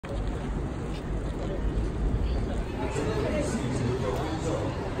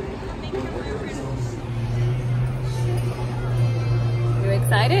You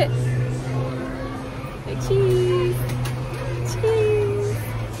excited? Say cheese. Cheese.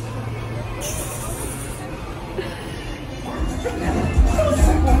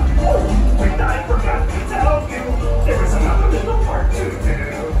 I forgot to tell you, there is another little part to do.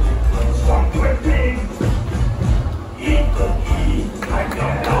 Stop whipping. Eat cookie. I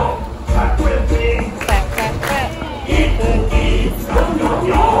don't know. Stop whipping. Clap, clap, clap. Eat cookie.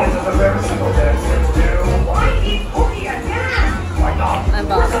 No. This is a very simple dance to do. Why eat cookie again? Why not? I'm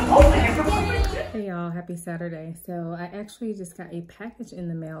bothered. Hey y'all, happy Saturday. So I actually just got a package in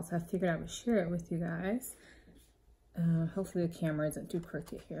the mail, so I figured I would share it with you guys. Hopefully the camera isn't too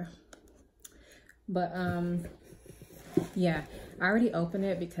crooked here. But yeah, I already opened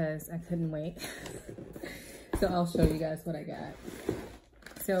it because I couldn't wait. So I'll show you guys what I got.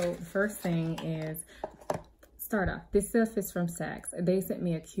 So first thing is, start off, this stuff is from Saks. They sent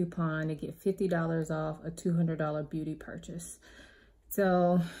me a coupon to get $50 off a $200 beauty purchase.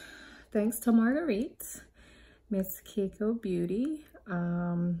 So thanks to Marguerite, Miss Keiko Beauty.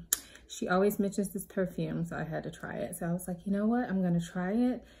 She always mentions this perfume, so I had to try it. So I was like, you know what? I'm gonna try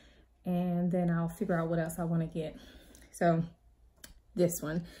it, and then I'll figure out what else I wanna get. So this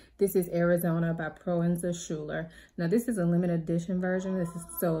one, this is Arizona by Proenza Schuler. Now this is a limited edition version. This is,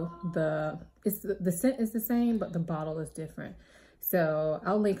 so the scent is the same, but the bottle is different. So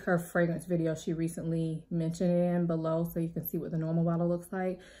I'll link her fragrance video she recently mentioned it in below so you can see what the normal bottle looks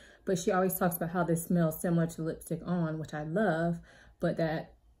like. But she always talks about how this smells similar to lipstick on, which I love, but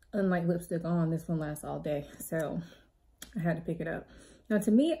that unlike lipstick on, this one lasts all day. So I had to pick it up. Now to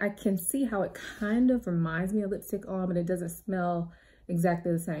me, I can see how it kind of reminds me of lipstick on, but it doesn't smell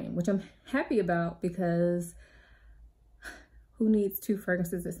exactly the same, which I'm happy about because who needs two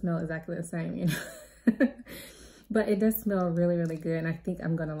fragrances that smell exactly the same, you know? But it does smell really, really good, and I think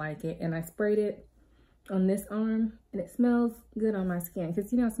I'm gonna like it. And I sprayed it on this arm, and it smells good on my skin,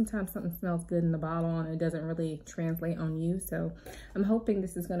 because you know sometimes something smells good in the bottle and it doesn't really translate on you. So I'm hoping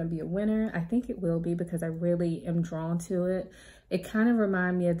this is going to be a winner. I think it will be because I really am drawn to it. It kind of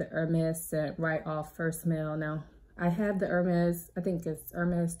reminds me of the Hermes scent right off first smell. Now I have the Hermes, I think it's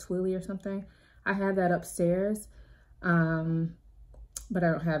Hermes Twilly or something. I have that upstairs, but I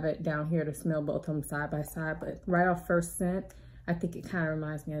don't have it down here to smell both of them side by side. But right off first scent, I think it kind of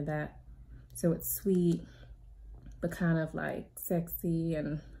reminds me of that. So it's sweet, but kind of like sexy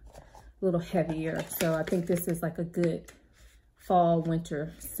and a little heavier. So I think this is like a good fall,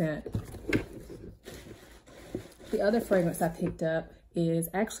 winter scent. The other fragrance I picked up is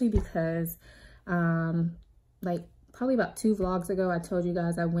actually because like probably about 2 vlogs ago, I told you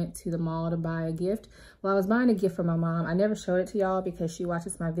guys I went to the mall to buy a gift. Well, I was buying a gift for my mom. I never showed it to y'all because she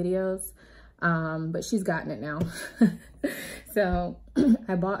watches my videos, but she's gotten it now. So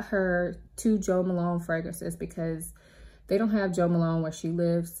I bought her 2 Jo Malone fragrances because they don't have Jo Malone where she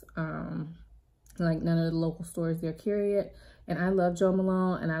lives. Like none of the local stores there carry it. And I love Jo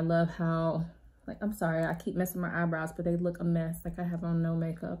Malone, and I love how, like, I'm sorry, I keep messing my eyebrows, but they look a mess. Like I have on no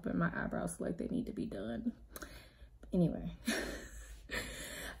makeup and my eyebrows feel like they need to be done. Anyway,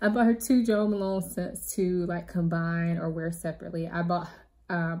 I bought her 2 Jo Malone scents to like combine or wear separately. I bought,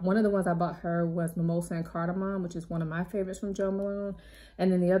 one of the ones I bought her was Mimosa and Cardamom, which is one of my favorites from Jo Malone.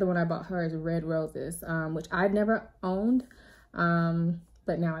 And then the other one I bought her is Red Roses, which I've never owned,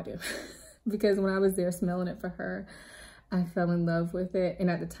 but now I do. Because when I was there smelling it for her, I fell in love with it. And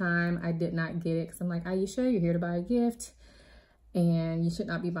at the time I did not get it because I'm like, Aisha, you're here to buy a gift and you should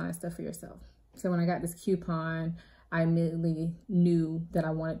not be buying stuff for yourself. So when I got this coupon, I immediately knew that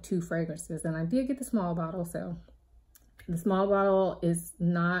I wanted 2 fragrances, and I did get the small bottle. So the small bottle is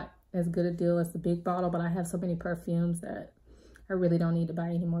not as good a deal as the big bottle, but I have so many perfumes that I really don't need to buy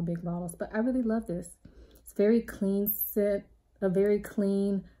any more big bottles. But I really love this. It's very clean scent, a very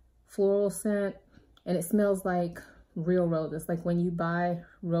clean floral scent, and it smells like real roses. Like when you buy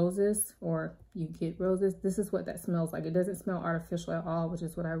roses or you get roses, this is what that smells like. It doesn't smell artificial at all, which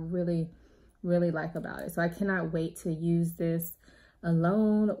is what I really like about it. So I cannot wait to use this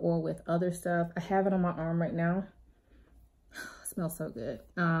alone or with other stuff. I have it on my arm right now. It smells so good.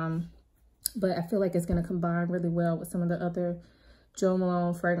 But I feel like it's going to combine really well with some of the other Jo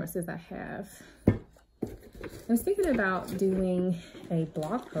Malone fragrances I have. I was thinking about doing a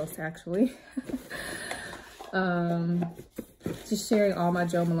blog post actually. Just sharing all my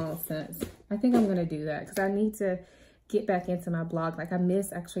Jo Malone scents. I think I'm going to do that because I need to get back into my blog. Like I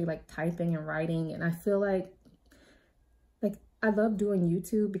miss actually like typing and writing, and I feel like I love doing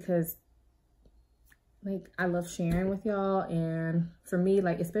YouTube because like, I love sharing with y'all. And for me,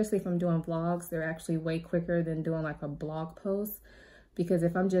 like, especially if I'm doing vlogs, they're actually way quicker than doing like a blog post. Because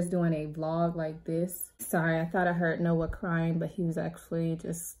if I'm just doing a vlog like this, sorry, I thought I heard Noah crying, but he was actually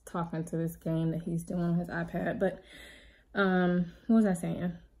just talking to this game that he's doing on his iPad. But what was I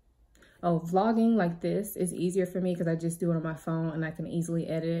saying? Oh, vlogging like this is easier for me because I just do it on my phone and I can easily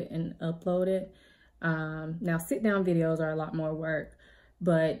edit it and upload it. Now sit down videos are a lot more work,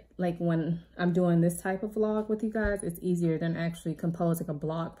 but like when I'm doing this type of vlog with you guys, it's easier than actually composing a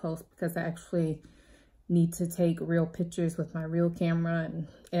blog post because I actually need to take real pictures with my real camera and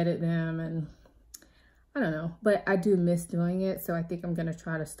edit them, and I don't know, but I do miss doing it. So I think I'm gonna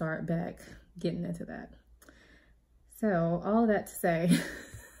try to start back getting into that. So all that to say,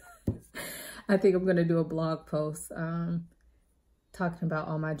 I think I'm gonna do a blog post talking about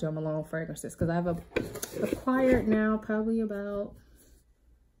all my Jo Malone fragrances, because I've acquired now probably about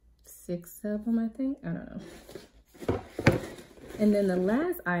 6 of them, I think. I don't know. And then the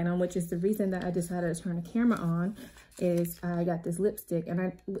last item, which is the reason that I decided to turn the camera on, is I got this lipstick.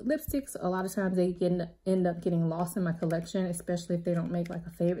 And lipsticks, a lot of times they end up getting lost in my collection, especially if they don't make like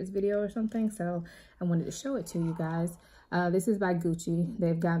a favorites video or something. So I wanted to show it to you guys. This is by Gucci.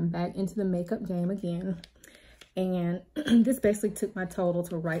 They've gotten back into the makeup game again. And this basically took my total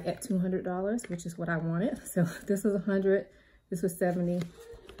to right at $200, which is what I wanted. So this was 100, this was 70,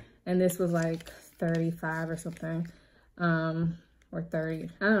 and this was like 35 or something. Or 30,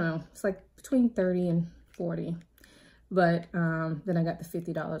 I don't know. It's like between 30 and 40. But then I got the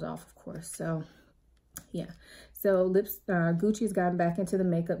 $50 off, of course. So yeah. So Gucci's gotten back into the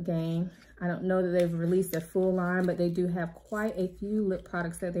makeup game. I don't know that they've released their full line, but they do have quite a few lip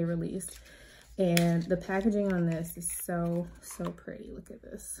products that they released. And the packaging on this is so, so pretty. Look at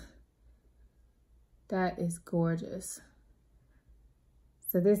this. That is gorgeous.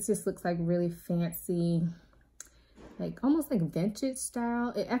 So this just looks like really fancy, like almost like vintage style.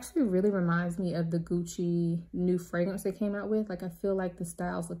 It actually really reminds me of the Gucci new fragrance they came out with. Like I feel like the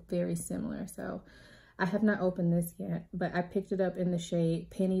styles look very similar. So I have not opened this yet, but I picked it up in the shade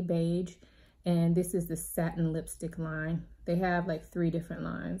Penny Beige, and this is the satin lipstick line. They have like 3 different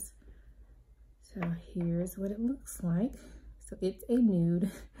lines. So here's what it looks like. So it's a nude.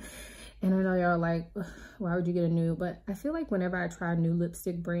 And I know y'all like, why would you get a nude? But I feel like whenever I try a new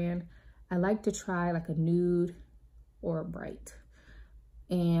lipstick brand, I like to try like a nude or a bright.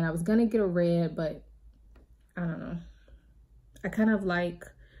 And I was gonna get a red, but I don't know. I kind of like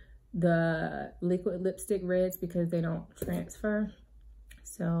the liquid lipstick reds because they don't transfer.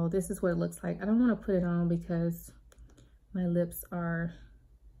 So this is what it looks like. I don't want to put it on because my lips are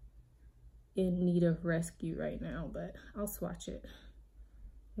in need of rescue right now, but I'll swatch it.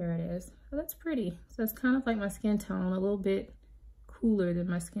 There it is. Oh, that's pretty. So it's kind of like my skin tone, a little bit cooler than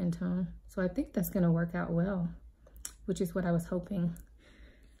my skin tone. So I think that's gonna work out well, which is what I was hoping.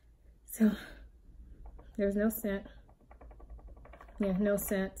 So there's no scent. Yeah, no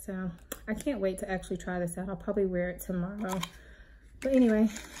scent. So I can't wait to actually try this out. I'll probably wear it tomorrow. But anyway,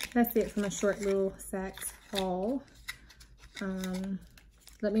 that's it for my short little Saks haul.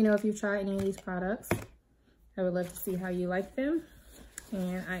 Let me know if you've tried any of these products. I would love to see how you like them.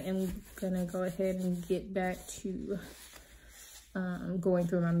 And I am gonna go ahead and get back to going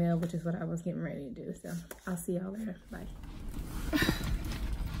through my mail, which is what I was getting ready to do. So I'll see y'all later. Bye.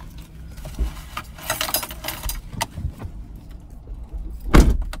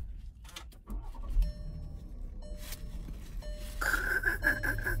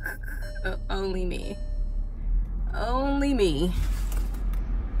 Only me. Only me.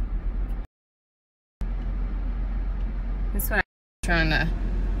 That's what I'm trying to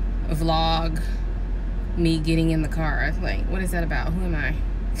vlog me getting in the car. Like, what is that about? Who am I?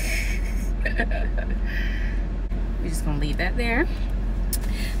 We're just gonna leave that there.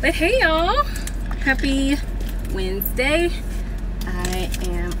 But hey y'all, happy Wednesday. I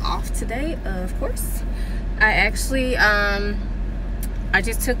am off today, of course. I actually I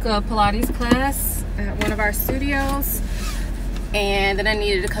just took a Pilates class at one of our studios, and then I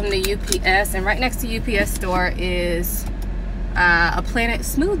needed to come to UPS, and right next to UPS store is a Planet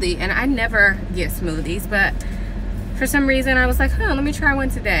smoothie, and I never get smoothies, but for some reason I was like, huh, let me try one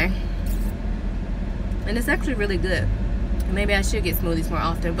today, and it's actually really good. Maybe I should get smoothies more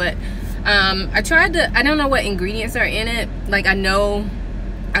often. But I don't know what ingredients are in it. Like,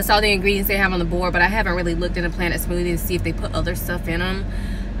 I saw the ingredients they have on the board, but I haven't really looked in a Planet smoothie to see if they put other stuff in them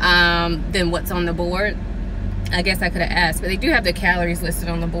than what's on the board. I guess I could have asked, but they do have the calories listed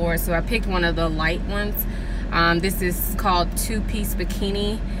on the board, so I picked one of the light ones. This is called 2-piece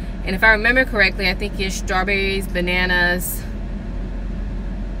bikini, and if I remember correctly, I think it's strawberries, bananas,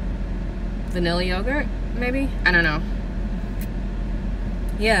 vanilla yogurt. maybe? I don't know.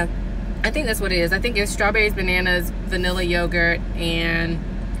 Yeah, I think that's what it is. I think it's strawberries, bananas, vanilla yogurt, and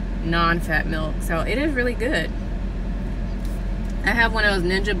non-fat milk. So it is really good. I have one of those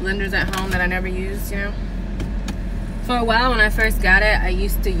Ninja blenders at home that I never used, you know. For a while when I first got it, I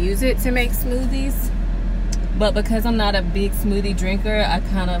used to use it to make smoothies. But because I'm not a big smoothie drinker, I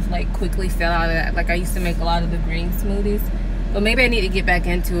kind of like quickly fell out of that. Like I used to make a lot of the green smoothies. But maybe I need to get back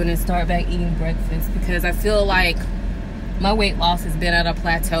into it and start back eating breakfast, because I feel like my weight loss has been at a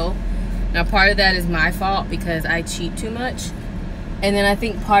plateau. Now part of that is my fault because I cheat too much. And then I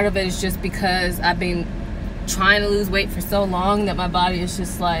think part of it is just because I've been trying to lose weight for so long that my body is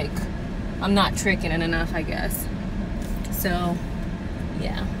just like, I'm not tricking it enough, I guess. So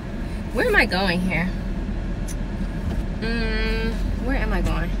yeah, where am I going here? Where am I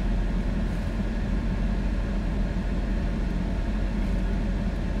going?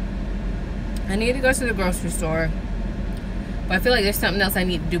 I need to go to the grocery store, but I feel like there's something else I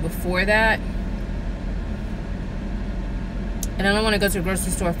need to do before that. And I don't want to go to the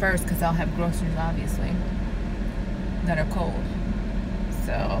grocery store first because I'll have groceries, obviously, that are cold.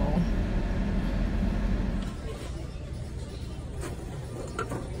 So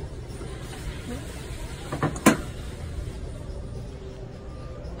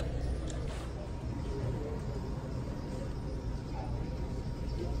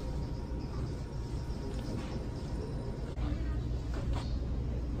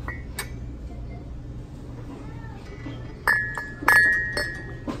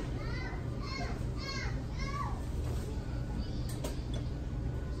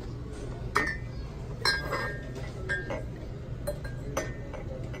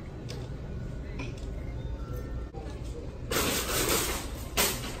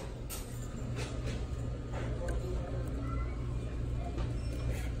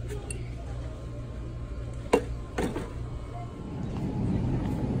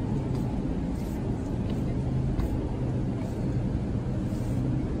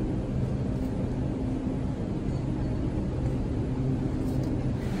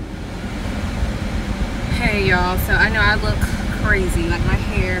hey y'all, so I know I look crazy, like my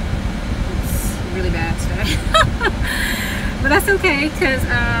hair looks really bad today. But that's okay, because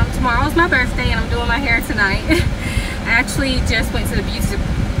tomorrow's my birthday and I'm doing my hair tonight. I actually just went to the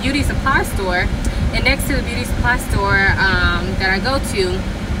beauty supply store, and next to the beauty supply store that I go to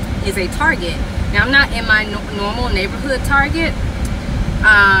is a Target. Now I'm not in my normal neighborhood Target,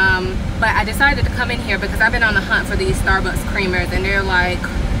 but I decided to come in here because I've been on the hunt for these Starbucks creamers, and they're like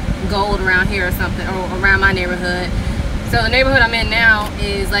gold around here or something, or around my neighborhood. So the neighborhood I'm in now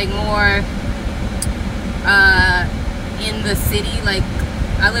is like more in the city. Like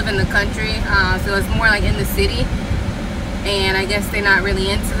I live in the country, so it's more like in the city, and I guess they're not really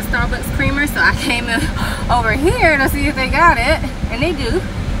into the Starbucks creamer, so I came in over here to see if they got it, and they do.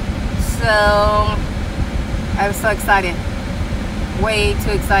 So I was so excited, way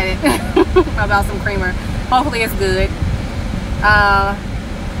too excited about some creamer. Hopefully it's good.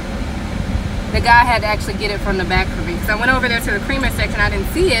 The guy had to actually get it from the back for me, because I went over there to the creamer section, I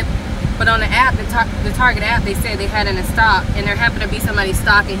didn't see it, but on the app, the Target app, they said they had it in stock, and there happened to be somebody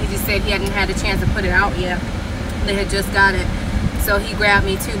stocking. He just said he hadn't had a chance to put it out yet. They had just got it, so he grabbed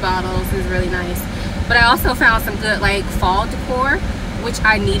me 2 bottles. It was really nice. But I also found some good like fall decor, which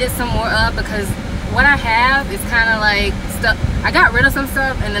I needed some more of, because what I have is kind of like stuff. I got rid of some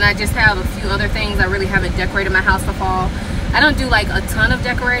stuff, and then I just have a few other things. I really haven't decorated my house for fall. I don't do like a ton of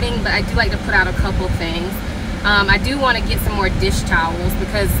decorating, but I do like to put out a couple things. I do want to get some more dish towels,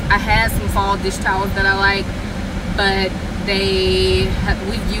 because I had some fall dish towels that I like, but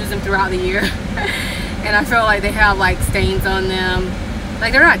we've used them throughout the year. And I feel like they have like stains on them.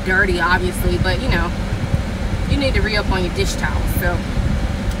 Like they're not dirty obviously, but you know, you need to re-up on your dish towels. So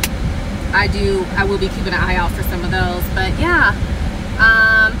I will be keeping an eye out for some of those. But yeah,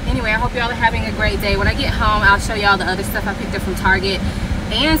 anyway, I hope y'all are having a great day. When I get home, I'll show y'all the other stuff I picked up from Target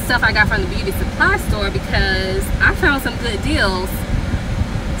and stuff I got from the beauty supply store, because I found some good deals.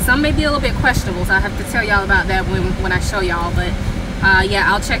 Some may be a little bit questionable, so I have to tell y'all about that when I show y'all. But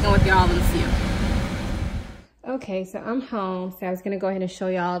yeah, I'll check in with y'all in a few. Okay, so I'm home, so I was gonna go ahead and show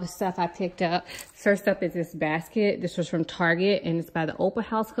y'all the stuff I picked up. First up is this basket. This was from Target, and it's by the Opal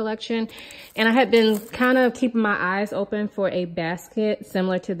House collection. And I had been kind of keeping my eyes open for a basket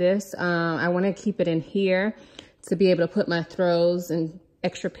similar to this. I wanna keep it in here to be able to put my throws and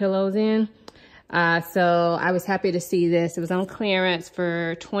extra pillows in. So I was happy to see this. It was on clearance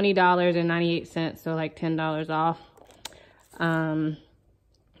for $20.98, so like $10 off.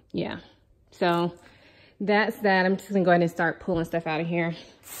 Yeah, so that's that. I'm just gonna go ahead and start pulling stuff out of here.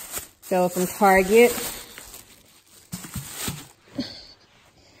 So from Target,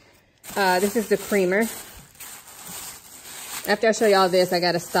 This is the creamer. After I show y'all this, I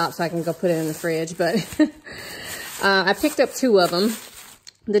gotta stop so I can go put it in the fridge, but I picked up 2 of them.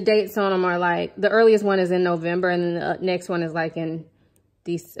 The dates on them are like, the earliest one is in November, and then the next one is like in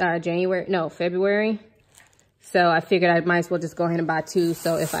February. So I figured I might as well just go ahead and buy 2,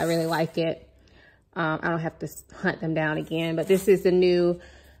 so if I really like it, I don't have to hunt them down again. But this is the new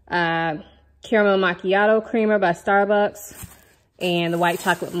caramel macchiato creamer by Starbucks, and the white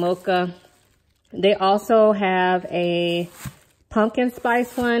chocolate mocha. They also have a pumpkin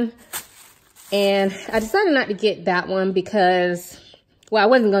spice one, and I decided not to get that one because, well, I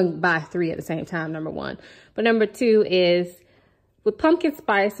wasn't going to buy 3 at the same time, number 1. But number 2 is, with pumpkin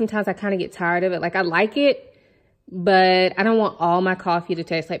spice, sometimes I kind of get tired of it. Like, I like it, but I don't want all my coffee to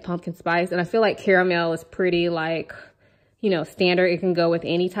taste like pumpkin spice. And I feel like caramel is pretty, like, you know, standard. It can go with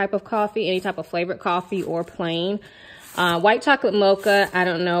any type of coffee, any type of flavored coffee, or plain. White chocolate mocha, I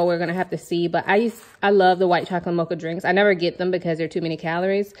don't know, we're gonna have to see, but I love the white chocolate mocha drinks. I never get them because they're too many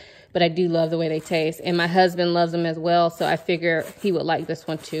calories, but I do love the way they taste, and my husband loves them as well, so I figure he would like this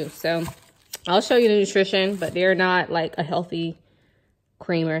one too. So I'll show you the nutrition, but they're not like a healthy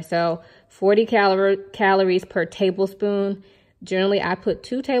creamer. So 40 calories per tablespoon. Generally I put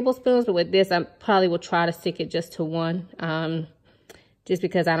 2 tablespoons, but with this I probably will try to stick it just to 1, just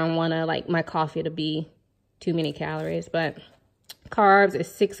because I don't want to like my coffee to be too many calories. But carbs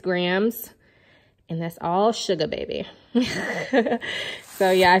is 6 grams, and that's all sugar, baby.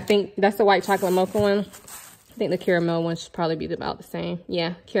 So yeah, I think that's the white chocolate mocha one. I think the caramel one should probably be about the same.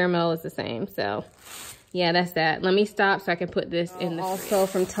 Yeah, caramel is the same. So yeah, that's that. Let me stop so I can put this in the also fridge.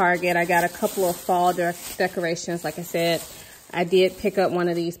 From Target, I got a couple of fall decorations. Like I said, I did pick up one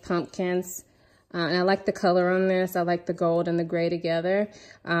of these pumpkins. And I like the color on this. I like the gold and the gray together.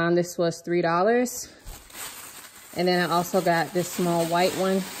 This was $3. And then I also got this small white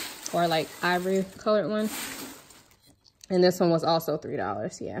one, or like ivory colored one. And this one was also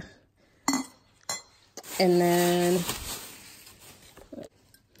 $3, yeah. And then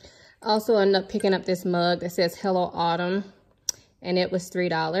also ended up picking up this mug that says Hello Autumn, and it was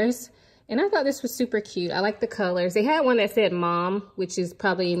 $3. And I thought this was super cute. I like the colors. They had one that said Mom, which is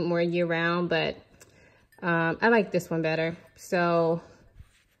probably more year round, but I like this one better. So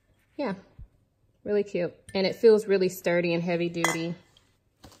yeah, really cute. And it feels really sturdy and heavy duty.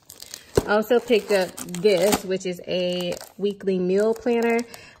 I also picked up this, which is a weekly meal planner.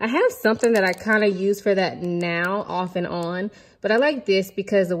 I have something that I kind of use for that now, off and on. But I like this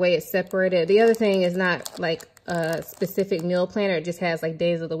because the way it's separated. The other thing is not like a specific meal planner. It just has like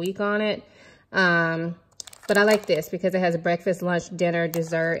days of the week on it. But I like this because it has breakfast, lunch, dinner,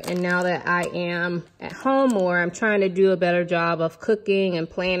 dessert. And now that I am at home more, I'm trying to do a better job of cooking and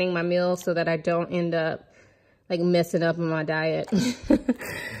planning my meals so that I don't end up like messing up on my diet.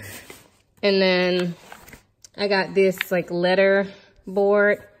 And then I got this like letter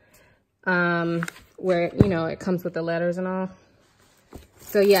board where, you know, it comes with the letters and all.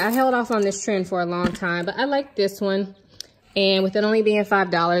 So yeah, I held off on this trend for a long time, but I like this one. And with it only being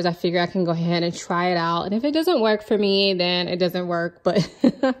 $5, I figure I can go ahead and try it out. And if it doesn't work for me, then it doesn't work. But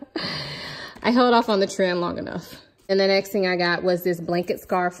I held off on the trend long enough. And the next thing I got was this blanket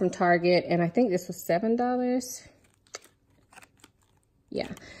scarf from Target. And I think this was $7. Yeah.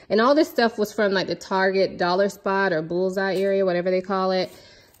 And all this stuff was from like the Target dollar spot or bullseye area, whatever they call it.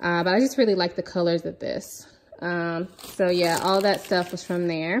 But I just really like the colors of this. So yeah, all that stuff was from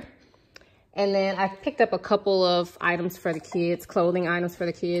there. And then I picked up a couple of items for the kids, clothing items for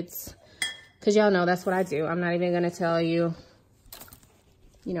the kids. Because y'all know that's what I do. I'm not even going to tell you,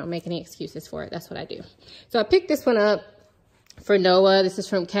 you know, make any excuses for it. That's what I do. So I picked this one up for Noah. This is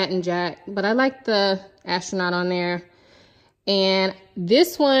from Cat and Jack. But I like the astronaut on there. And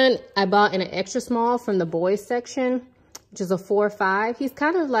this one I bought in an extra small from the boys section, which is a 4-5. He's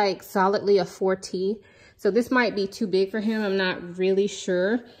kind of like solidly a 4T. So this might be too big for him. I'm not really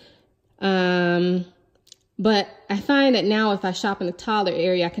sure. But I find that now if I shop in the toddler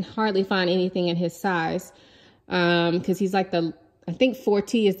area, I can hardly find anything in his size. Cause he's like I think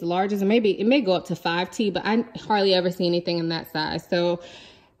 4T is the largest, and maybe it may go up to 5T, but I hardly ever see anything in that size. So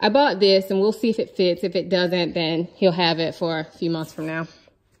I bought this, and we'll see if it fits. If it doesn't, then he'll have it for a few months from now.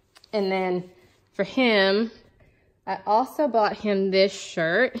 And then for him, I also bought him this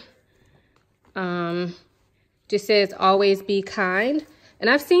shirt. Just says, always be kind. And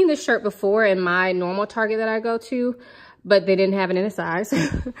I've seen this shirt before in my normal Target that I go to, but they didn't have it in a size.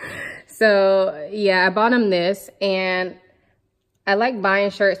 So yeah, I bought him this, and I like buying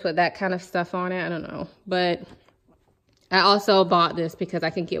shirts with that kind of stuff on it. I don't know, but I also bought this because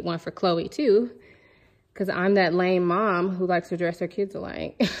I can get one for Chloe too, because I'm that lame mom who likes to dress her kids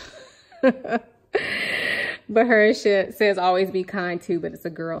alike. But her shirt says always be kind too, but it's a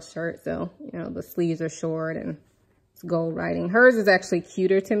girl shirt. So, you know, the sleeves are short and it's gold writing. Hers is actually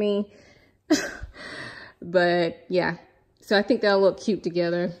cuter to me. But yeah, so I think they'll look cute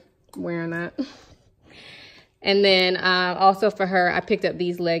together wearing that. And then also for her, I picked up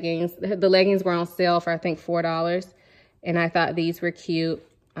these leggings. The leggings were on sale for I think $4. And I thought these were cute.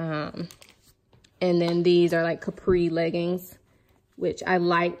 And then these are like capri leggings, which I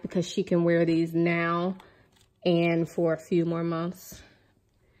like because she can wear these now and for a few more months.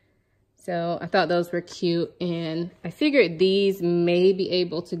 So I thought those were cute, and I figured these may be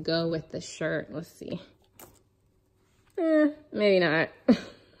able to go with the shirt. Let's see. Maybe not.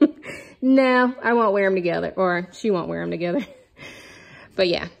 No, I won't wear them together, or she won't wear them together. But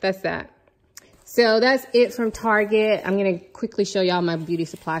yeah, that's that. So that's it from Target. I'm gonna quickly show y'all my beauty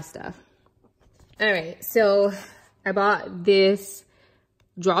supply stuff. All right, so I bought this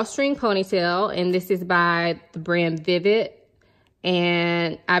drawstring ponytail, and this is by the brand Vivid.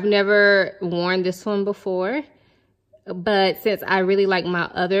 And I've never worn this one before, but since I really like my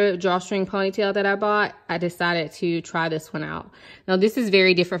other drawstring ponytail that I bought, I decided to try this one out. Now this is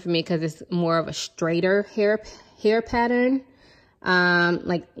very different for me because it's more of a straighter hair pattern,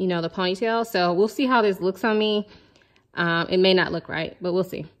 like, you know, the ponytail. So we'll see how this looks on me. It may not look right, but we'll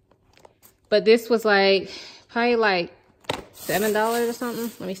see. But this was like, probably like $7 or something.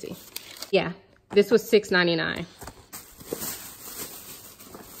 Let me see. Yeah, this was $6.99.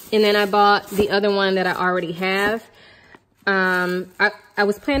 And then I bought the other one that I already have. I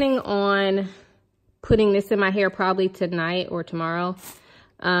was planning on putting this in my hair probably tonight or tomorrow.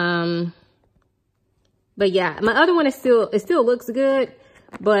 But yeah, my other one is it still looks good,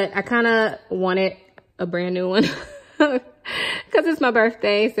 but I kind of wanted a brand new one because it's my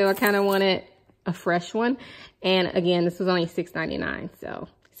birthday. So I kind of wanted a fresh one. And again, this was only $6.99. So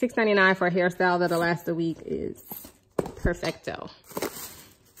 $6.99 for a hairstyle that'll last a week is perfecto.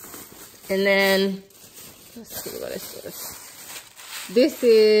 And then, let's see what is this. This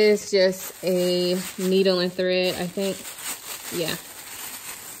is just a needle and thread, I think. Yeah.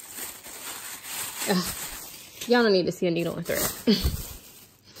 Y'all don't need to see a needle and thread.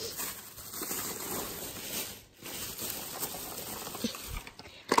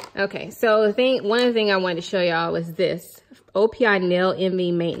 Okay, so one of the things I wanted to show y'all was this OPI Nail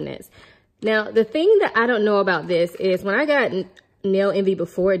Envy Maintenance. Now, the thing that I don't know about this is when I got Nail Envy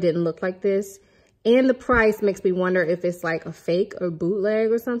before, it didn't look like this, and the price makes me wonder if it's like a fake or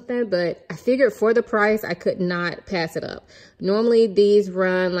bootleg or something. But I figured for the price I could not pass it up. Normally these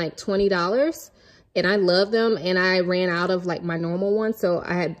run like $20 and I love them, and I ran out of like my normal one, so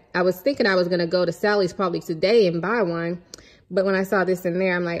I was thinking I was gonna go to Sally's probably today and buy one. But when I saw this in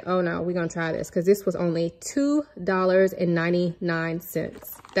there, I'm like, oh no, we're gonna try this, because this was only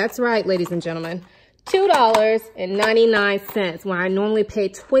 $2.99. That's right, ladies and gentlemen. $2.99 when I normally pay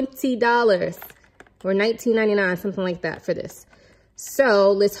 $20 or $19.99, something like that for this.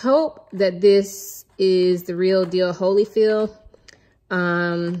 So let's hope that this is the real deal Holyfield.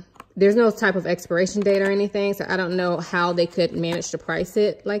 There's no type of expiration date or anything, so I don't know how they could manage to price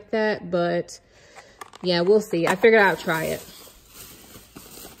it like that, but yeah, we'll see. I figured I'd try it.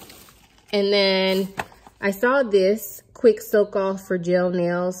 And then I saw this quick soak off for gel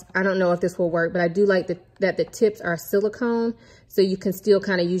nails. I don't know if this will work, but I do like that the tips are silicone, so you can still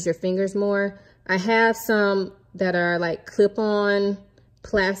kind of use your fingers more. I have some that are like clip-on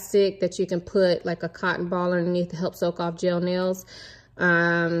plastic that you can put like a cotton ball underneath to help soak off gel nails.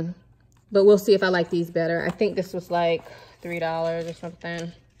 But we'll see if I like these better. I think this was like $3 or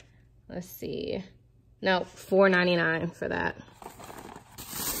something. Let's see. No, $4.99 for that.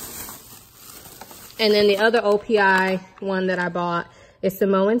 And then the other OPI one that I bought is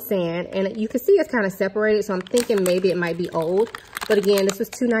Samoan Sand. And you can see it's kind of separated, so I'm thinking maybe it might be old. But again, this was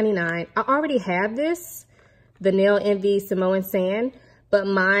 $2.99. I already have this, the Nail Envy Samoan Sand. But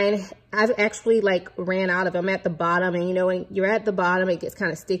mine, I've actually like ran out of them at the bottom. And you know, when you're at the bottom, it gets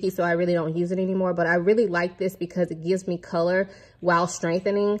kind of sticky, so I really don't use it anymore. But I really like this because it gives me color while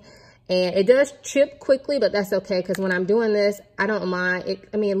strengthening. And it does chip quickly, but that's okay, because when I'm doing this, I don't mind.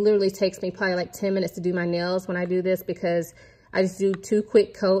 I mean, it literally takes me probably like 10 minutes to do my nails when I do this, because I just do 2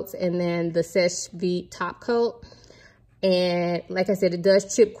 quick coats and then the Seche Vite top coat. And like I said, it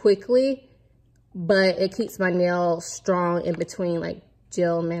does chip quickly, but it keeps my nails strong in between like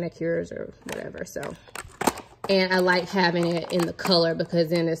gel manicures or whatever. So, and I like having it in the color,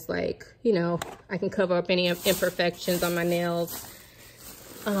 because then it's like, you know, I can cover up any imperfections on my nails.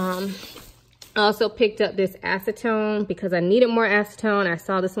 I also picked up this acetone because I needed more acetone. I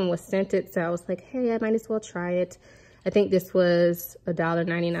saw this one was scented, so I was like, hey, I might as well try it. I think this was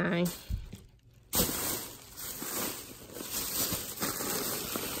 $1.99.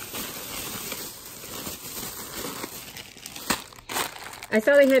 I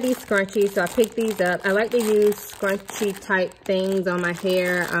saw they had these scrunchies, so I picked these up. I like to use scrunchy type things on my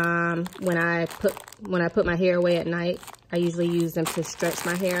hair when I put my hair away at night. I usually use them to stretch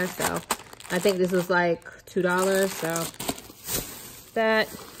my hair, so I think this was like $2, so that.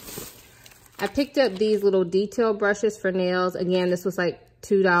 I picked up these little detail brushes for nails. Again, this was like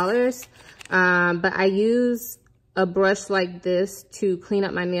 $2, but I use a brush like this to clean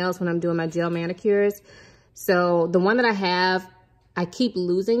up my nails when I'm doing my gel manicures. So the one that I have, I keep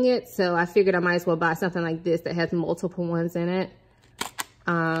losing it, so I figured I might as well buy something like this that has multiple ones in it.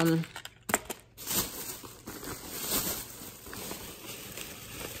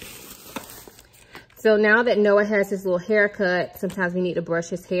 So now that Noah has his little haircut, sometimes we need to brush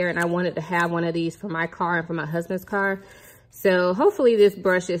his hair, and I wanted to have one of these for my car and for my husband's car. So hopefully this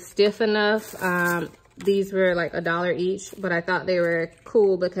brush is stiff enough. These were like $1 each, but I thought they were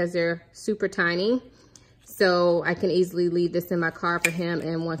cool because they're super tiny. So I can easily leave this in my car for him,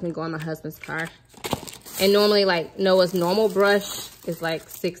 and one can go on my husband's car. And normally, like, Noah's normal brush is like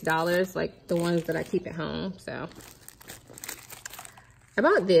 $6, like the ones that I keep at home. So I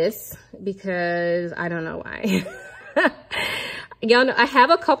bought this because I don't know why. Y'all know I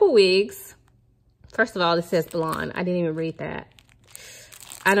have a couple wigs. First of all, it says blonde. I didn't even read that.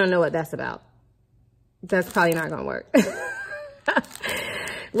 I don't know what that's about. That's probably not gonna work.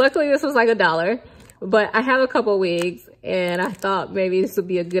 Luckily, this was like $1. But I have a couple wigs, and I thought maybe this would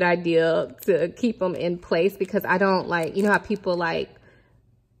be a good idea to keep them in place, because I don't like, you know how people like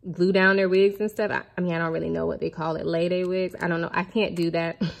glue down their wigs and stuff? I mean, I don't really know what they call it, lay-day wigs. I don't know. I can't do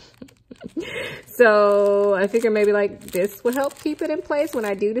that. So I figured maybe like this would help keep it in place when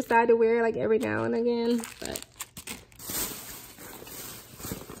I do decide to wear it like every now and again. But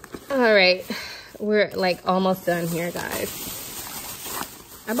all right, we're like almost done here, guys.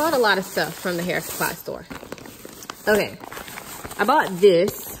 I bought a lot of stuff from the hair supply store. Okay, I bought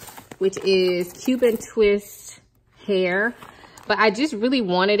this, which is Cuban twist hair, but I just really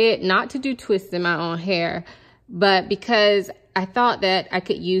wanted it not to do twists in my own hair, but because I thought that I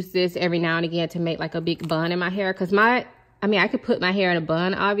could use this every now and again to make like a big bun in my hair. Cause I could put my hair in a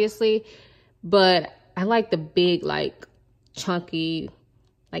bun, obviously, but I like the big, like chunky,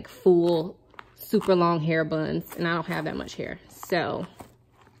 like full, super long hair buns, and I don't have that much hair. So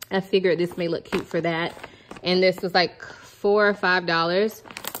I figured this may look cute for that. And this was like $4 or $5.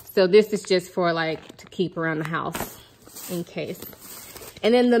 So this is just for like to keep around the house in case.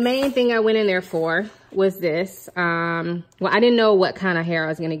 And then the main thing I went in there for was this. Well, I didn't know what kind of hair I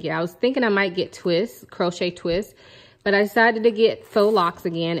was gonna get. I was thinking I might get twists, crochet twists, but I decided to get faux locks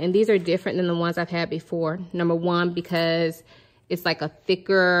again. And these are different than the ones I've had before. Number one, because it's like a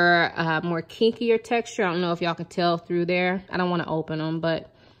thicker, more kinkier texture. I don't know if y'all can tell through there. I don't wanna open them,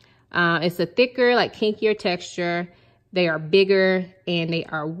 but it's a thicker, like kinkier texture. They are bigger and they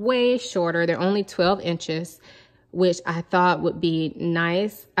are way shorter. They're only 12 inches, which I thought would be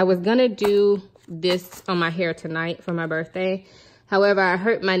nice. I was gonna do this on my hair tonight for my birthday. However, I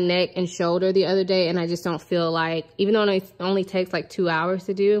hurt my neck and shoulder the other day, and I just don't feel like, even though it only takes like 2 hours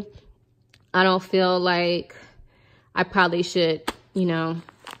to do, I don't feel like I probably should, you know,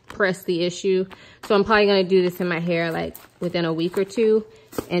 press the issue. So I'm probably gonna do this in my hair like within a week or two.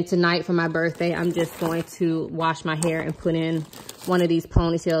 And tonight for my birthday, I'm just going to wash my hair and put in one of these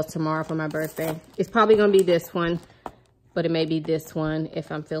ponytails tomorrow for my birthday. It's probably gonna be this one, but it may be this one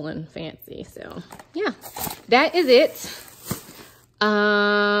if I'm feeling fancy. So yeah, that is it.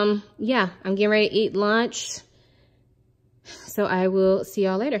 Yeah, I'm getting ready to eat lunch. So I will see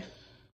y'all later.